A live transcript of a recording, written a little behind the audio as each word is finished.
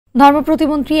ধর্ম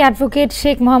প্রতিমন্ত্রী অ্যাডভোকেট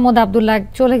শেখ মোহাম্মদ আবদুল্লাহ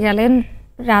চলে গেলেন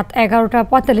রাত 11টা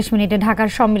 45 ঢাকার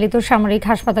সম্মিলিত সামরিক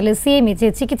হাসপাতালে সিএমএইচে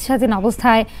চিকিৎসাধীন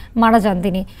অবস্থায় মারা যান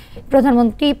তিনি।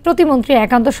 প্রতিমন্ত্রী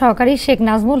একান্ত সহকারী শেখ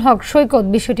নাজমুল হক সৈকত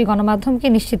বিষয়টি গণমাধ্যমকে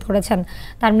নিশ্চিত করেছেন।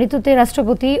 তার মৃত্যুতে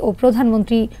রাষ্ট্রপতি ও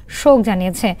প্রধানমন্ত্রী শোক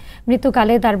জানিয়েছে।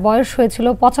 মৃত্যুকালে তার বয়স হয়েছিল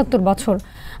 75 বছর।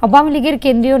 আওয়ামী লীগের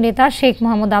কেন্দ্রীয় নেতা শেখ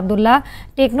মোহাম্মদ আবদুল্লাহ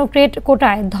টেকনোক্রেট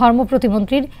কোটায় ধর্ম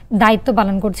প্রতিমন্ত্রীর দায়িত্ব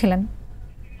পালন করছিলেন।